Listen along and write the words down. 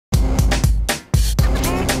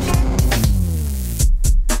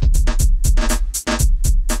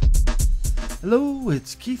Hello,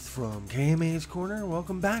 it's Keith from KMA's Korner.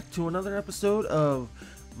 Welcome back to another episode of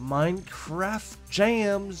Minecraft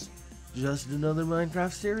Jams. Just another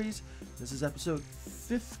Minecraft series. This is episode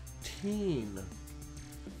 15.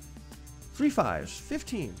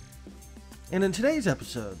 15. And in today's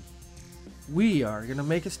episode, we are going to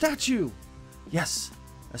make a statue. Yes,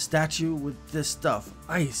 a statue with this stuff,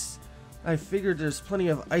 ice. I figured there's plenty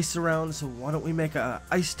of ice around, so why don't we make an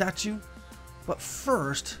ice statue? But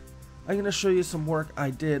first, I'm going to show you some work I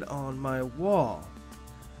did on my wall.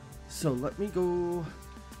 So let me go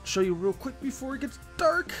show you real quick before it gets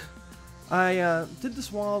dark. I did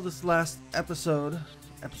this wall this last episode,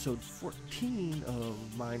 episode 14 of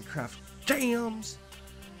Minecraft Jams.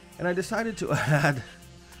 And I decided to add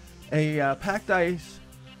a packed ice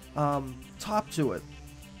top to it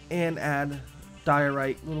and add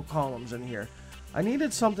diorite little columns in here. I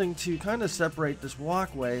needed something to kind of separate this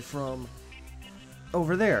walkway from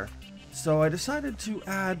over there. So I decided to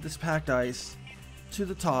add this packed ice to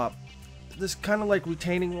the top, this kind of like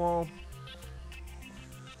retaining wall,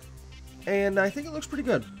 and I think it looks pretty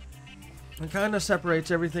good. It kind of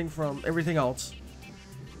separates everything from everything else,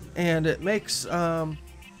 and it makes the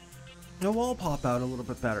wall pop out a little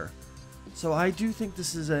bit better. So I do think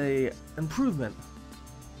this is a improvement.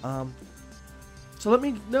 So let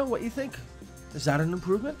me know what you think. Is that an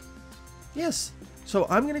improvement? Yes. So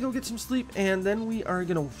I'm going to go get some sleep, and then we are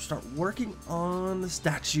going to start working on the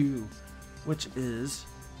statue, which is,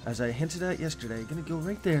 as I hinted at yesterday, going to go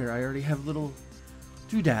right there. I already have little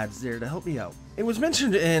doodads there to help me out. It was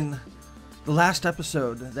mentioned in the last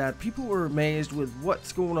episode that people were amazed with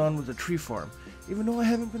what's going on with the tree farm, even though I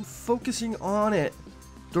haven't been focusing on it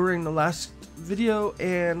during the last video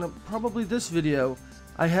and probably this video.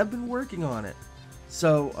 I have been working on it.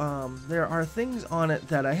 So there are things on it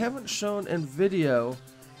that I haven't shown in video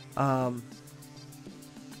that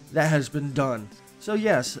has been done. So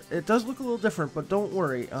yes, it does look a little different, but don't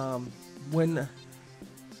worry. When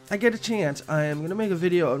I get a chance, I am going to make a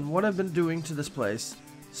video on what I've been doing to this place,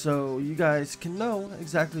 so you guys can know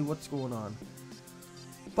exactly what's going on.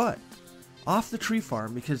 But off the tree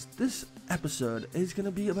farm, because this episode is going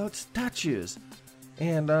to be about statues.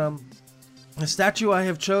 And the statue I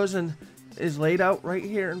have chosen is laid out right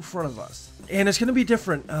here in front of us, and it's going to be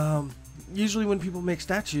different. Usually when people make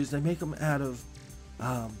statues, they make them out of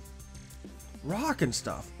rock and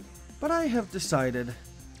stuff, but I have decided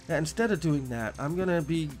that instead of doing that, I'm going to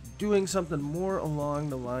be doing something more along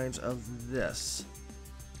the lines of this.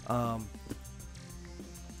 I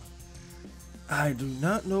do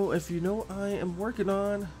not know if you know what I am working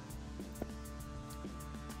on,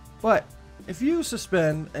 but if you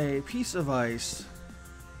suspend a piece of ice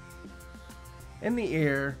in the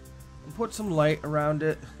air and put some light around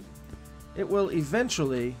it, it will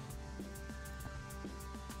eventually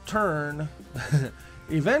turn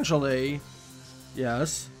eventually,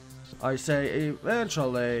 yes, I say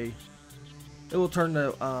eventually, it will turn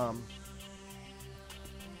to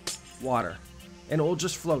water, and it will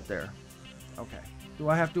just float there. Okay, do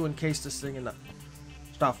I have to encase this thing in the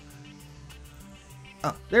stuff?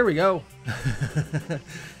 Ah, there we go.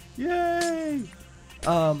 Yay.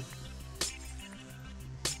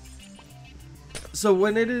 So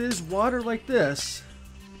when it is water like this,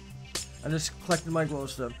 I just collected my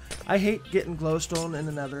glowstone. I hate getting glowstone in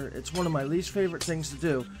the nether. It's one of my least favorite things to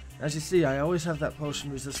do. As you see, I always have that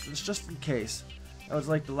potion resistance just in case. That was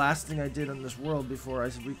like the last thing I did in this world before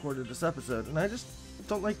I recorded this episode, and I just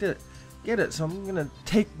don't like to get it, so I'm going to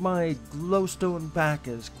take my glowstone back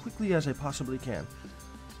as quickly as I possibly can.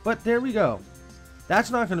 But there we go.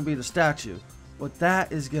 That's not going to be the statue, but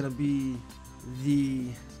that is going to be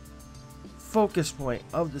the focus point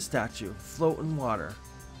of the statue, floating water.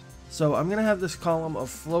 So I'm gonna have this column of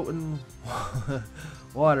floating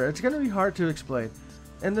water. It's gonna be hard to explain.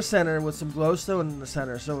 In the center with some glowstone in the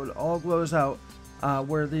center, so it all glows out.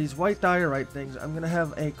 Where these white diorite things, I'm gonna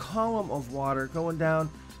have a column of water going down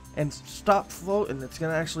and stop floating. It's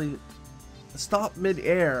gonna actually stop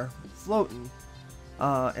mid-air floating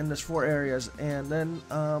in this 4 areas, and then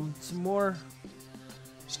some more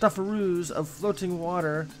stuffaroos of floating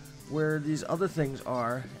water where these other things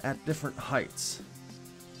are at different heights.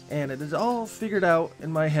 And it is all figured out in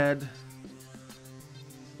my head.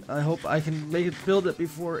 I hope I can build it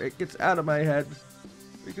before it gets out of my head,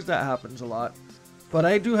 because that happens a lot. But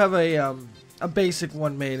I do have a basic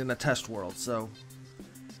one made in a test world. So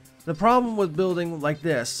the problem with building like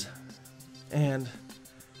this, and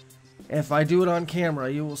if I do it on camera,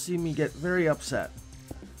 you will see me get very upset.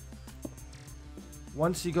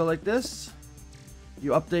 Once you go like this,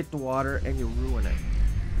 you update the water and you ruin it.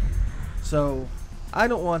 So I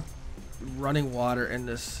don't want running water in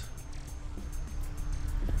this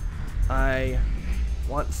I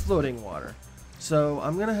want floating water. So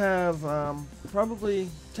I'm going to have probably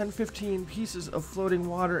 10-15 pieces of floating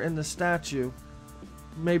water in the statue.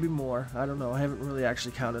 Maybe more. I don't know. I haven't really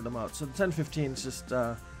actually counted them out. So the 10-15 is just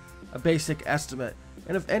a basic estimate.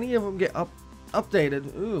 And if any of them get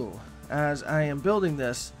updated, as I am building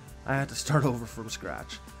this, I have to start over from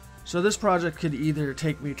scratch. So this project could either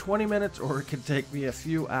take me 20 minutes or it could take me a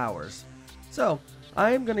few hours. So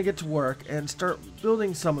I am going to get to work and start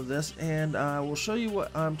building some of this, and we'll show you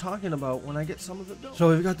what I'm talking about when I get some of it built. So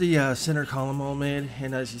we've got the center column all made,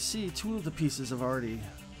 and as you see, 2 of the pieces have already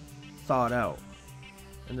thawed out,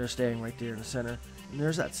 and they're staying right there in the center. And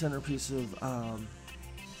there's that center piece of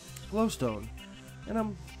glowstone, and I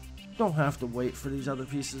don't have to wait for these other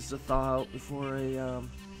pieces to thaw out before I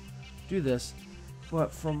do this.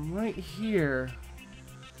 But from right here,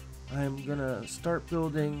 I'm gonna start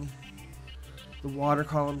building the water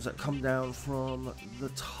columns that come down from the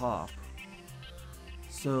top.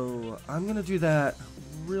 So I'm gonna do that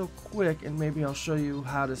real quick, and maybe I'll show you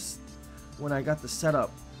how to, when I got the setup,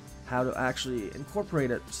 how to actually incorporate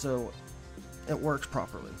it so it works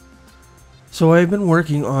properly. So I've been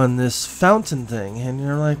working on this fountain thing, and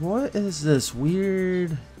you're like, what is this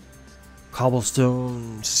weird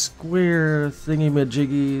cobblestone square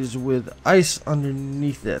thingy-majiggies with ice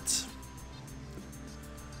underneath it?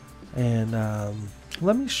 And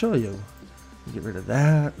let me show you. Get rid of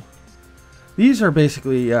that. These are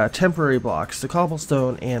basically temporary blocks, the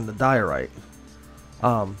cobblestone and the diorite.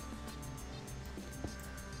 And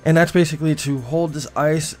that's basically to hold this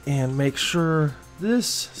ice and make sure this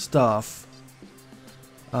stuff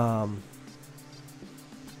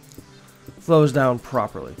flows down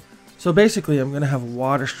properly. So basically I'm going to have a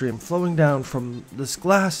water stream flowing down from this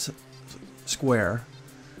glass square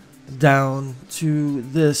down to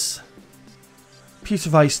this piece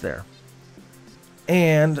of ice there.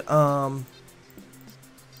 And let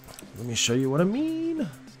me show you what I mean.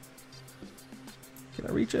 Can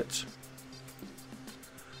I reach it?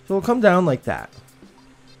 So it'll come down like that,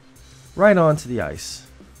 right onto the ice.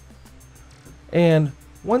 And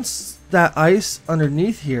once that ice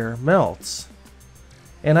underneath here melts,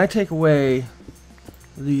 and I take away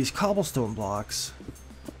these cobblestone blocks,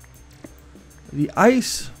 the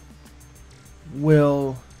ice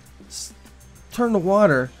will turn to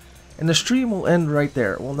water, and the stream will end right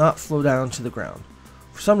there. It will not flow down to the ground.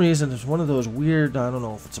 For some reason, it's one of those weird, I don't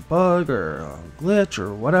know if it's a bug or a glitch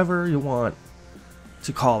or whatever you want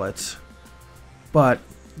to call it, but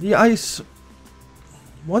the ice,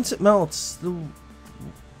 once it melts,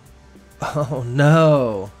 oh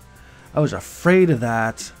no, I was afraid of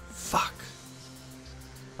that. Fuck.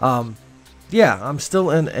 Yeah, I'm still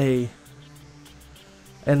in a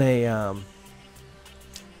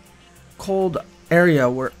cold area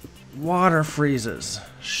where water freezes.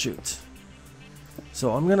 Shoot.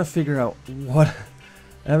 So I'm gonna figure out what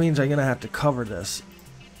that means. I'm gonna have to cover this.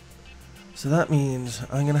 So that means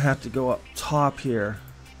I'm gonna have to go up top here,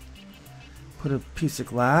 put a piece of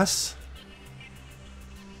glass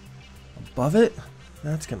above it.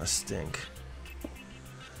 That's gonna stink.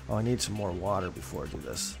 Oh, I need some more water before I do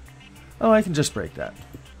this. Oh, I can just break that.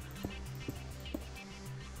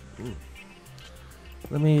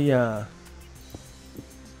 Let me,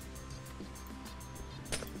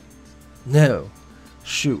 no.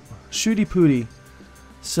 Shoot. Shooty pooty.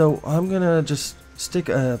 So, I'm gonna just stick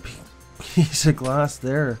a piece of glass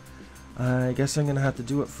there. I guess I'm gonna have to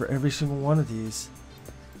do it for every single one of these.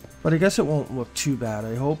 But I guess it won't look too bad,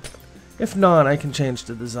 I hope. If not, I can change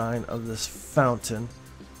the design of this fountain.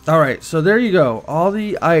 Alright, so there you go. All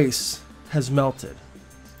the ice has melted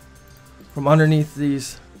from underneath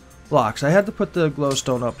these blocks. I had to put the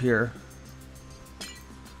glowstone up here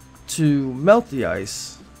to melt the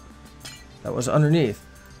ice that was underneath.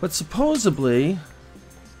 But supposedly,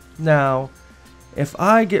 now, if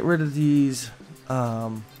I get rid of these,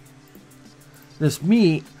 this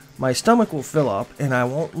meat, my stomach will fill up and I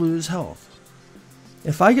won't lose health.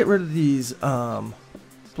 If I get rid of these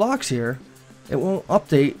blocks here, it won't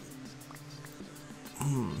update.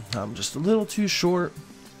 I'm just a little too short.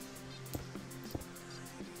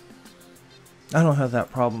 I don't have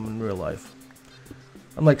that problem in real life.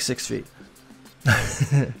 I'm like 6 feet.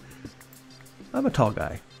 I'm a tall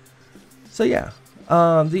guy. So yeah,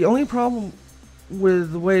 the only problem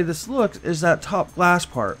with the way this looks is that top glass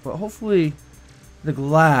part, but hopefully the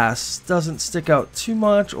glass doesn't stick out too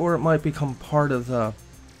much, or it might become part of the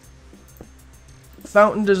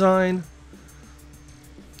fountain design.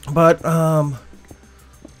 But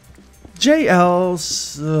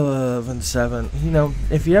JL77, you know,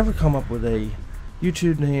 if you ever come up with a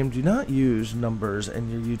YouTube name. Do not use numbers in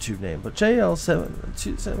your YouTube name. But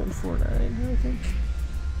JL72749, I think.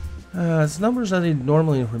 It's numbers that I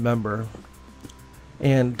normally remember.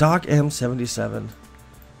 And Doc M77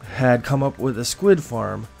 had come up with a squid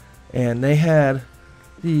farm. And they had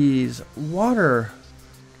these water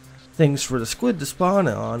things for the squid to spawn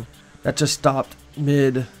on that just stopped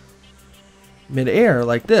mid-air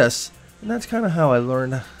like this. And that's kind of how I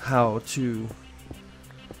learned how to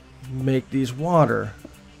make these water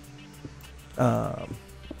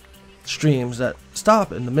streams that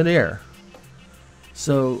stop in the mid-air.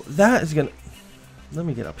 So that is gonna, let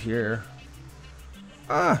me get up here.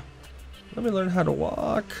 Let me learn how to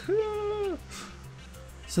walk.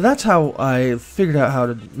 So that's how I figured out how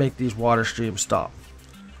to make these water streams stop.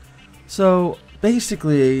 So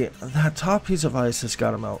basically that top piece of ice has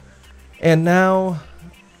got them out. And now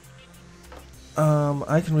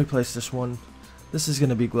I can replace this one. This is going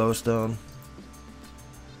to be glowstone.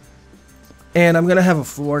 And I'm going to have a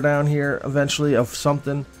floor down here eventually of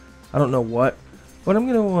something. I don't know what. But I'm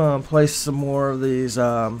going to place some more of these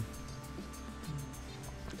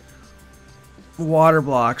water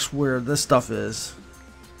blocks where this stuff is.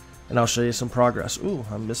 And I'll show you some progress. Ooh,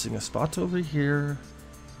 I'm missing a spot over here.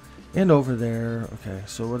 And over there. Okay,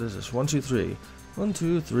 so what is this? 1, 2, 3. 1,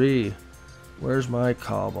 2, 3. Where's my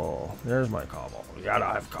cobble? There's my cobble. You gotta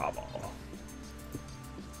have cobble.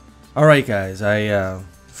 Alright guys, I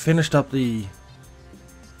finished up the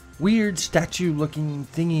weird statue looking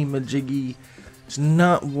thingy majiggy. It's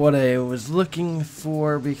not what I was looking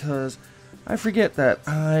for because I forget that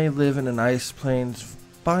I live in an ice plains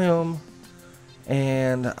biome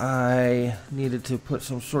and I needed to put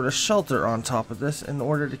some sort of shelter on top of this in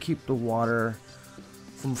order to keep the water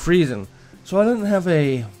from freezing. So I didn't have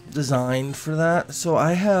a design for that, so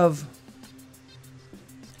I have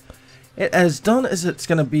it as done as it's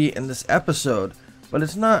going to be in this episode, but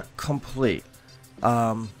it's not complete.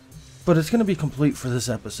 But it's going to be complete for this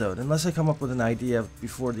episode, unless I come up with an idea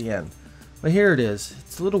before the end. But here it is.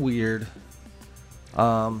 It's a little weird.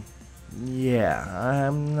 Yeah,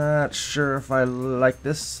 I'm not sure if I like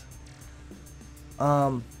this.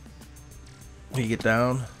 You get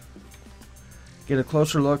down, get a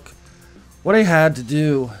closer look. What I had to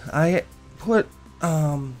do, I put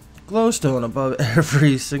glowstone above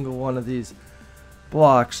every single one of these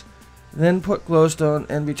blocks, then put glowstone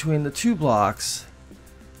in between the two blocks.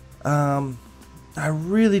 I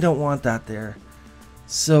really don't want that there,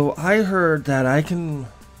 so I heard that I can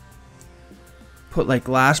put like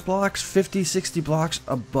glass blocks, 50, 60 blocks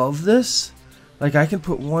above this. Like I can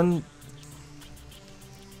put one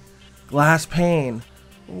glass pane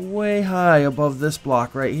way high above this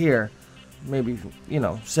block right here. Maybe, you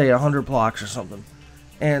know, say 100 blocks or something.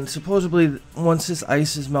 And supposedly once this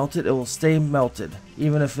ice is melted, it will stay melted,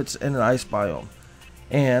 even if it's in an ice biome.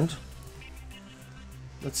 And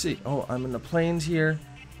let's see. Oh, I'm in the plains here,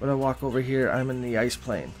 but I walk over here, I'm in the ice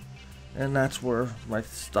plain. And that's where my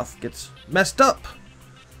stuff gets messed up.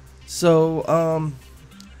 So,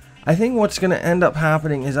 I think what's going to end up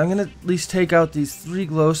happening is I'm going to at least take out these 3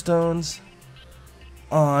 glowstones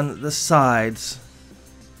on the sides.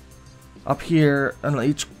 Up here on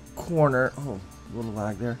each corner. Oh, a little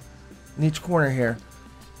lag there. In each corner here.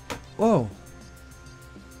 Whoa.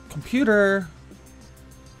 Computer.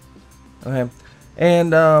 Okay.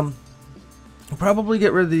 And, probably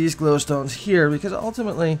get rid of these glowstones here because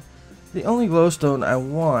ultimately the only glowstone I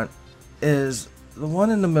want is the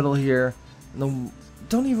one in the middle here. And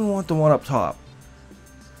don't even want the one up top.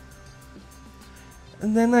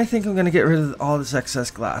 And then I think I'm going to get rid of all this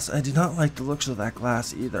excess glass. I do not like the looks of that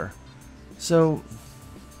glass either. So,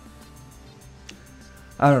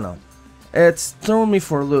 I don't know. It's throwing me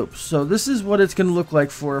for a loop. So this is what it's going to look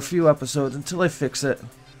like for a few episodes until I fix it.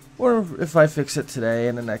 Or if I fix it today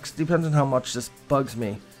and the next. Depends on how much this bugs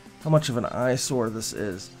me. How much of an eyesore this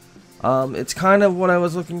is. It's kind of what I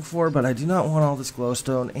was looking for, but I do not want all this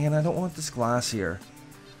glowstone, and I don't want this glass here.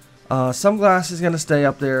 Some glass is going to stay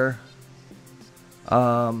up there.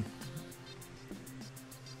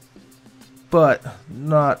 But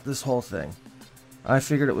not this whole thing. I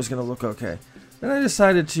figured it was going to look okay. Then I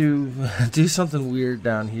decided to do something weird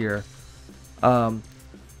down here.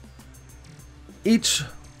 Each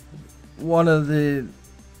one of the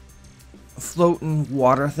floating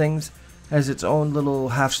water things has its own little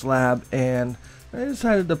half slab, and I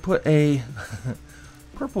decided to put a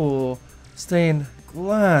purple stained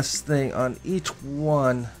glass thing on each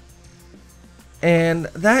one. And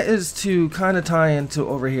that is to kind of tie into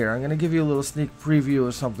over here. I'm going to give you a little sneak preview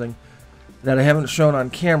of something that I haven't shown on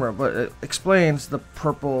camera, but it explains the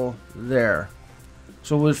purple there.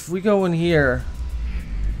 So if we go in here,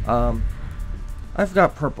 I've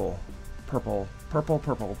got purple, purple, purple,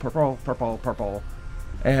 purple, purple, purple, purple,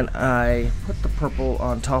 and I put the purple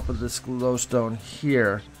on top of this glowstone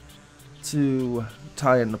here to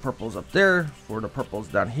tie in the purples up there for the purples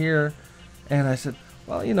down here. And I said,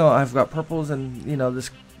 well, you know, I've got purples, and you know,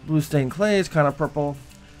 this blue stained clay is kind of purple.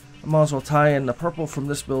 I might as well tie in the purple from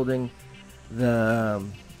this building, the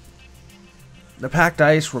packed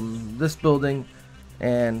ice from this building,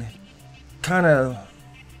 and kind of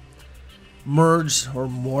merge or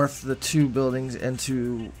morph the two buildings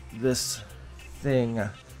into this thing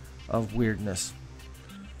of weirdness.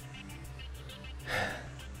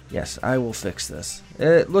 Yes, I will fix this.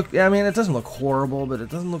 I mean, it doesn't look horrible, but it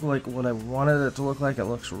doesn't look like what I wanted it to look like. It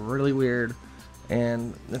looks really weird,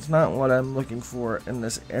 and it's not what I'm looking for in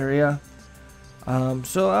this area.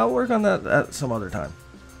 So I'll work on that at some other time.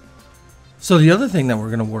 So the other thing that we're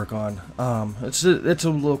going to work on, it's a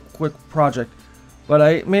little quick project, but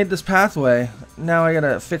I made this pathway. Now I got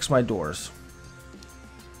to fix my doors.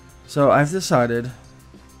 So I've decided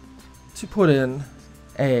to put in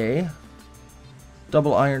a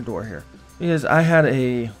double iron door here, because I had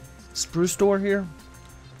a spruce door here,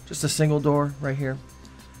 just a single door right here,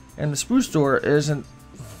 and the spruce door isn't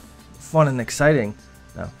fun and exciting.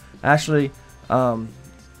 No, actually, the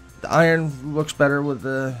iron looks better with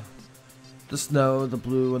the snow, the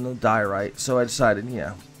blue, and the diorite, so I decided,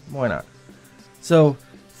 yeah, why not? So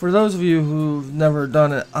for those of you who've never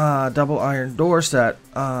done a double iron door set,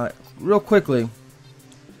 real quickly,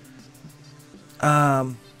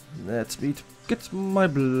 let's get my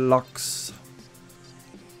blocks.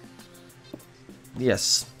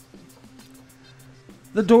 Yes,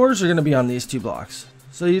 the doors are going to be on these two blocks.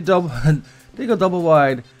 So you take a double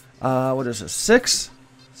wide, what is this, six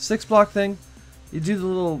block thing. You do the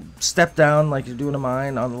little step down like you're doing a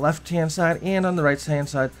mine on the left hand side and on the right hand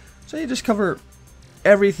side. So you just cover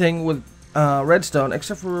everything with redstone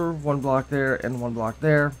except for one block there and one block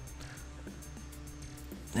there.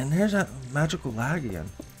 And there's that magical lag again.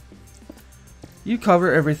 You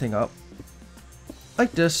cover everything up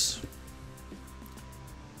like this,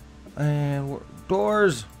 and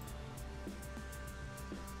doors,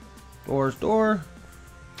 door,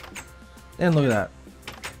 and look at that.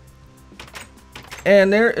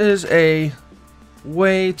 And there is a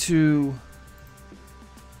way to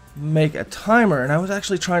make a timer, and I was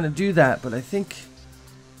actually trying to do that, but I think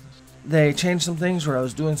they changed some things, or I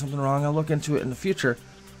was doing something wrong. I'll look into it in the future.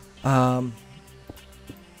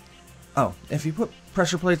 Oh, if you put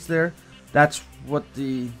pressure plates there, that's what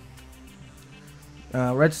the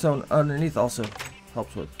redstone underneath also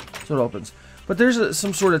helps with, so it opens. But there's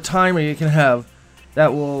some sort of timer you can have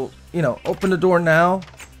that will, you know, open the door now.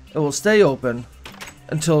 It will stay open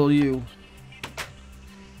until you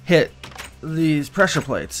hit these pressure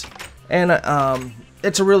plates. And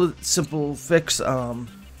it's a really simple fix. A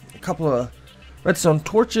couple of redstone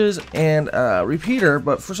torches and a repeater,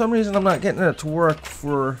 but for some reason I'm not getting it to work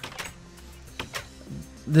for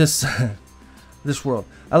this this world.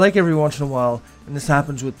 I like every once in a while, and this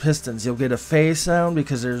happens with pistons, you'll get a phase sound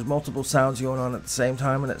because there's multiple sounds going on at the same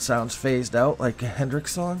time and it sounds phased out like a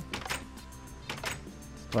Hendrix song.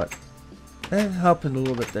 But it happened a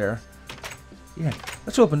little bit there. Yeah,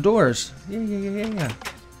 let's open doors. Yeah.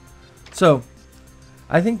 So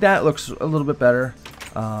I think that looks a little bit better.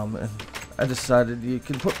 And I decided you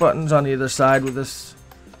can put buttons on either side with this.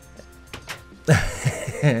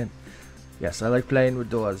 Yes, I like playing with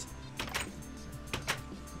doors.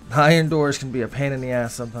 Iron doors can be a pain in the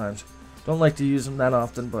ass sometimes. Don't like to use them that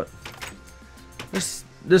often, but this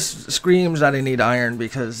screams that I need iron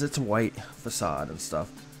because it's a white facade and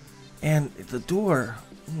stuff. And the door,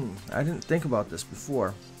 I didn't think about this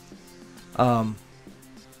before. The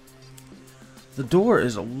door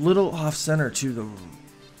is a little off center to the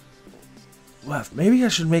left. Maybe I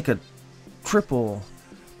should make a triple.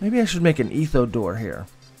 Maybe I should make an etho door here.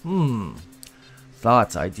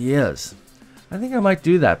 Thoughts, ideas. I think I might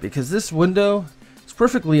do that because this window is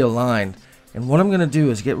perfectly aligned. And what I'm going to do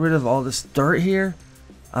is get rid of all this dirt here,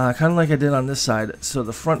 kind of like I did on this side, so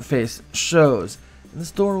the front face shows. And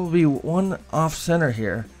this door will be one off center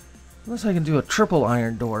here. Unless I can do a triple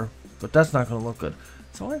iron door, but that's not going to look good.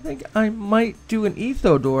 So I think I might do an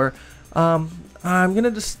etho door. I'm going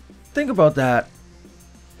to just think about that.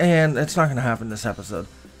 And it's not going to happen this episode.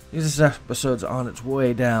 This episode's on its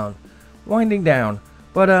way down. Winding down.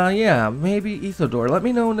 But yeah, maybe etho door. Let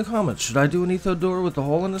me know in the comments. Should I do an etho door with the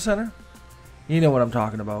hole in the center? You know what I'm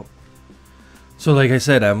talking about. So like I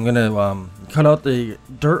said, I'm going to cut out the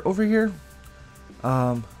dirt over here.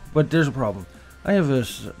 But there's a problem. I have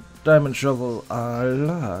this diamond shovel.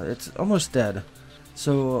 It's almost dead.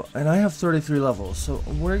 So, and I have 33 levels. So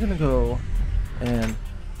we're going to go and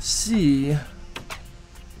see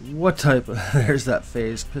what type of there's that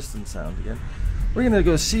phased piston sound again. We're gonna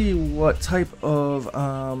go see what type of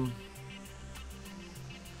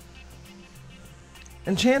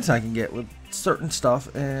enchants I can get with certain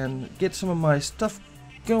stuff and get some of my stuff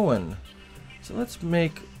going. So let's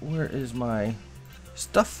make, where is my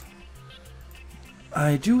stuff?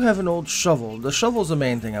 I do have an old shovel. The shovel's the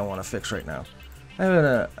main thing I want to fix right now. I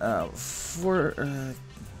have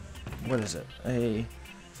what is it? A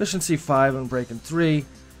efficiency 5 and breaking 3.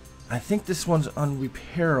 I think this one's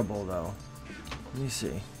unrepairable though. Let me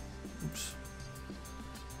see. Oops.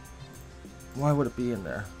 Why would it be in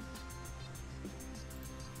there?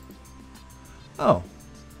 Oh.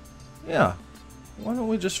 Yeah. Why don't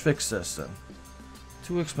we just fix this then?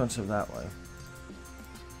 Too expensive that way.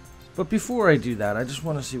 But before I do that, I just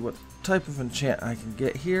want to see what type of enchant I can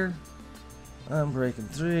get here. I'm breaking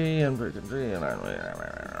 3, and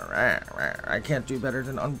I can't do better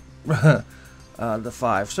than the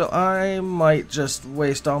 5. So I might just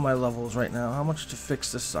waste all my levels right now. How much to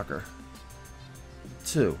fix this sucker?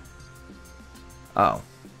 2. Oh.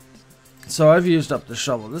 So I've used up the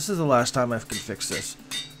shovel. This is the last time I can fix this.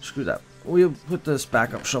 Screw that. We'll put this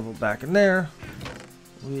backup shovel back in there.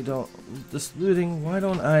 We don't... This looting... Why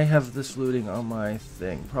don't I have this looting on my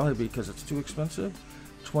thing? Probably because it's too expensive.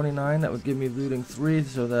 29, that would give me looting 3,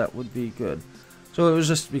 so that would be good. So it was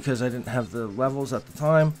just because I didn't have the levels at the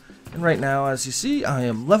time. And right now, as you see, I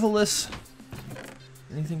am levelless.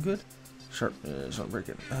 Anything good? Sharp is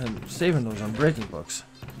unbreaking. I'm saving those unbreaking books.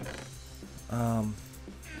 I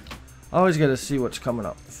always got to see what's coming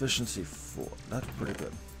up. Efficiency 4. That's pretty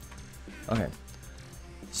good. Okay.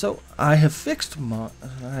 So I have fixed my...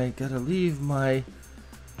 I gotta leave my...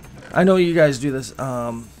 I know you guys do this.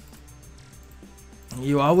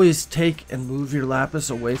 You always take and move your lapis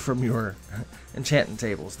away from your enchanting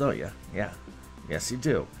tables, don't you? Yeah. Yes, you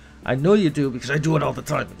do. I know you do because I do it all the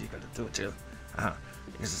time, and you gotta do it too.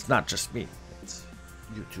 Because it's not just me. It's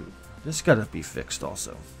you too. This gotta be fixed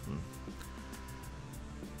also.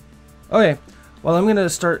 Okay. Well, I'm gonna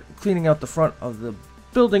start cleaning out the front of the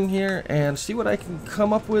building here and see what I can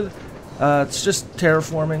come up with. It's just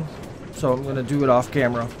terraforming, so I'm gonna do it off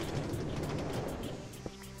camera.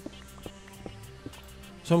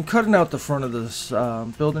 So I'm cutting out the front of this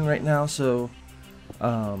building right now, so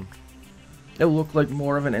it'll look like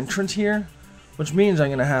more of an entrance here, which means I'm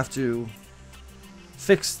gonna have to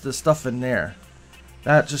fix the stuff in there.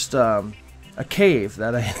 That just a cave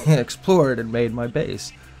that I explored and made my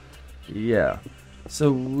base. Yeah.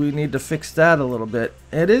 So we need to fix that a little bit.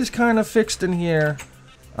 It is kind of fixed in here.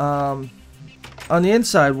 On the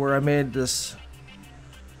inside where I made this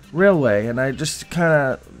railway, and I just kind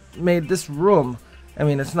of made this room. I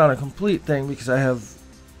mean, it's not a complete thing because I have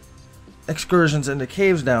excursions into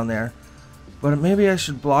caves down there. But maybe I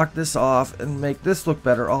should block this off and make this look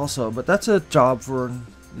better also. But that's a job for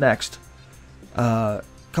next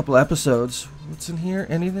couple episodes. What's in here?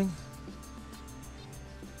 Anything?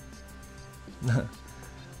 I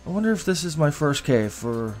wonder if this is my first cave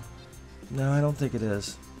for... No, I don't think it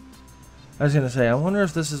is. I was going to say, I wonder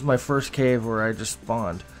if this is my first cave where I just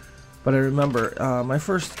spawned. But I remember, my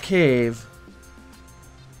first cave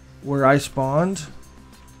where I spawned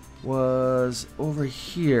was over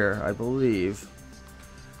here, I believe.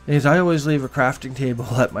 Because I always leave a crafting table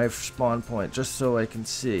at my spawn point just so I can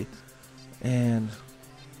see. And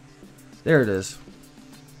there it is.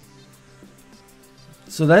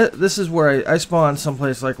 So this is where I spawned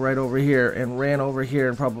someplace like right over here and ran over here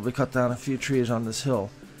and probably cut down a few trees on this hill.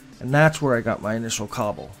 And that's where I got my initial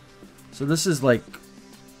cobble. So this is like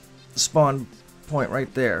the spawn point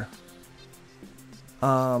right there.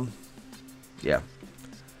 Yeah.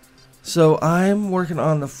 So I'm working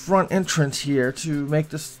on the front entrance here to make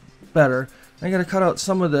this better. I gotta cut out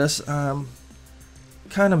some of this, kind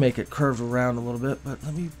of make it curved around a little bit, but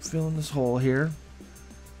let me fill in this hole here.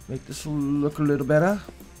 Make this look a little better.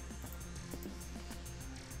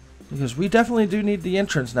 Because we definitely do need the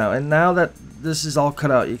entrance now. And now that this is all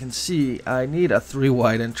cut out, you can see I need a 3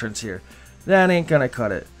 wide entrance here. That ain't gonna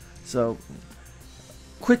cut it. So,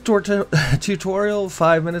 quick tutorial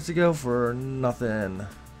 5 minutes ago for nothing.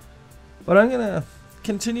 But I'm gonna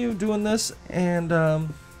continue doing this, and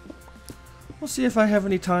we'll see if I have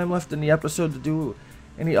any time left in the episode to do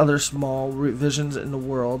any other small revisions in the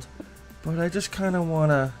world. But I just kind of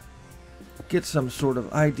want to get some sort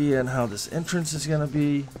of idea on how this entrance is going to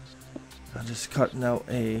be. I'm just cutting out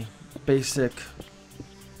a basic...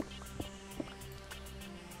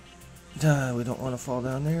 we don't want to fall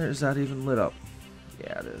down there. Is that even lit up?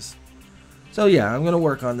 Yeah, it is. So yeah, I'm going to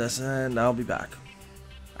work on this and I'll be back.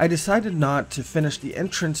 I decided not to finish the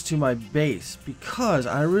entrance to my base because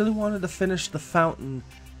I really wanted to finish the fountain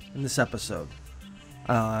in this episode.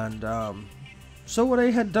 And so what I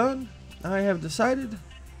had done, I have decided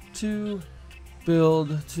to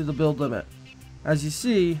build to the build limit. As you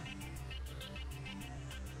see,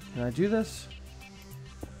 can I do this?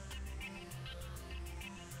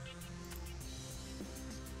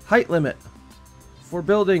 Height limit for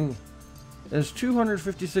building is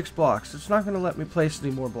 256 blocks. It's not going to let me place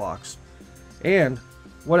any more blocks. And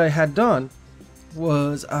what I had done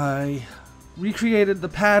was I recreated the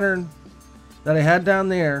pattern that I had down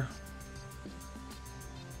there,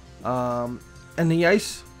 and the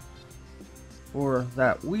ice, or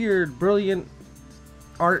that weird, brilliant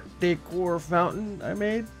art decor fountain I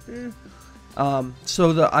made,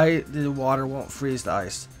 so the water won't freeze the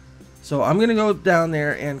ice. So I'm gonna go down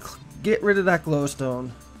there and get rid of that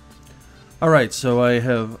glowstone. Alright, so I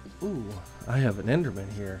have an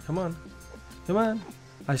Enderman here. Come on. Come on.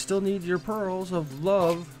 I still need your pearls of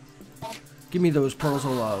love. Give me those pearls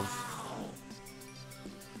of love.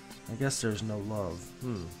 I guess there's no love.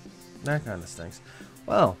 That kind of stinks.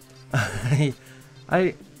 Well,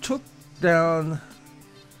 I took down...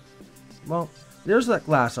 Well, there's that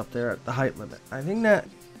glass up there at the height limit. I think that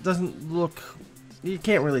doesn't look... You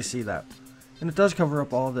can't really see that. And it does cover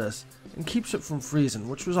up all this and keeps it from freezing,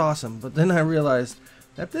 which was awesome. But then I realized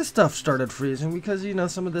that this stuff started freezing because, you know,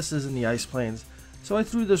 some of this is in the ice planes. So I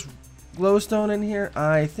threw this glowstone in here.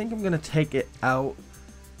 I think I'm going to take it out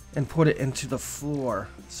and put it into the floor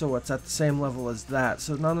so it's at the same level as that.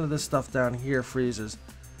 So none of this stuff down here freezes.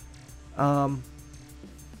 Yeah,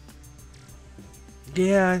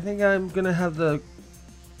 I think I'm going to have the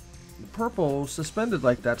purple suspended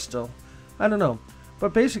like that still. I don't know.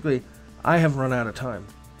 But basically, I have run out of time.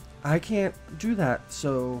 I can't do that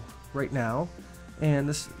so right now, and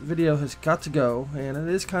this video has got to go, and it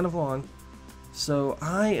is kind of long, so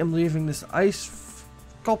I am leaving this ice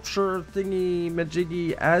sculpture thingy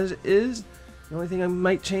majiggy as is. The only thing I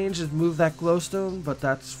might change is move that glowstone, but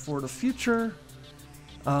that's for the future.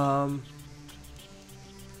 So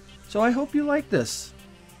I hope you like this.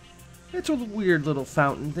 It's a weird little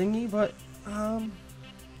fountain thingy, but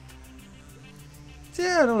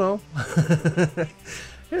yeah, I don't know.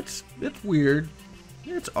 It's weird.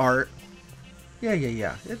 It's art.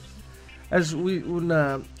 Yeah. When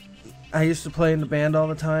I used to play in the band all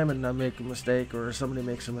the time, and I make a mistake or somebody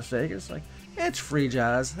makes a mistake, it's like, it's free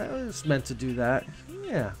jazz. I was meant to do that.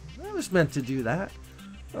 Yeah, I was meant to do that.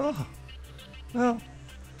 Oh, well,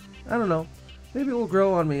 I don't know. Maybe it will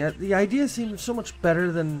grow on me. The idea seems so much better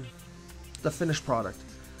than the finished product.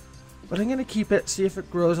 But I'm going to keep it, see if it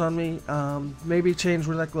grows on me. Maybe change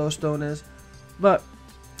where that glowstone is. But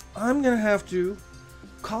I'm going to have to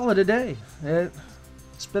call it a day.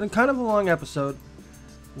 It's been kind of a long episode.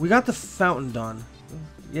 We got the fountain done.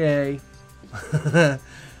 Yay. I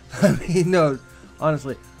mean, no,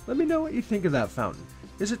 honestly, let me know what you think of that fountain.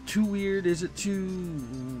 Is it too weird? Is it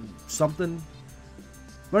too something?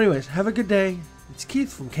 But anyways, have a good day. It's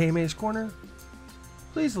Keith from KMA's Korner.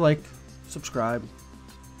 Please like, subscribe,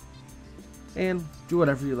 and do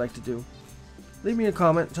whatever you like to do. Leave me a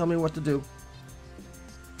comment. Tell me what to do.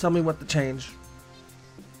 Tell me what to change.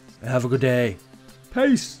 Have a good day.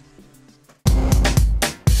 Peace.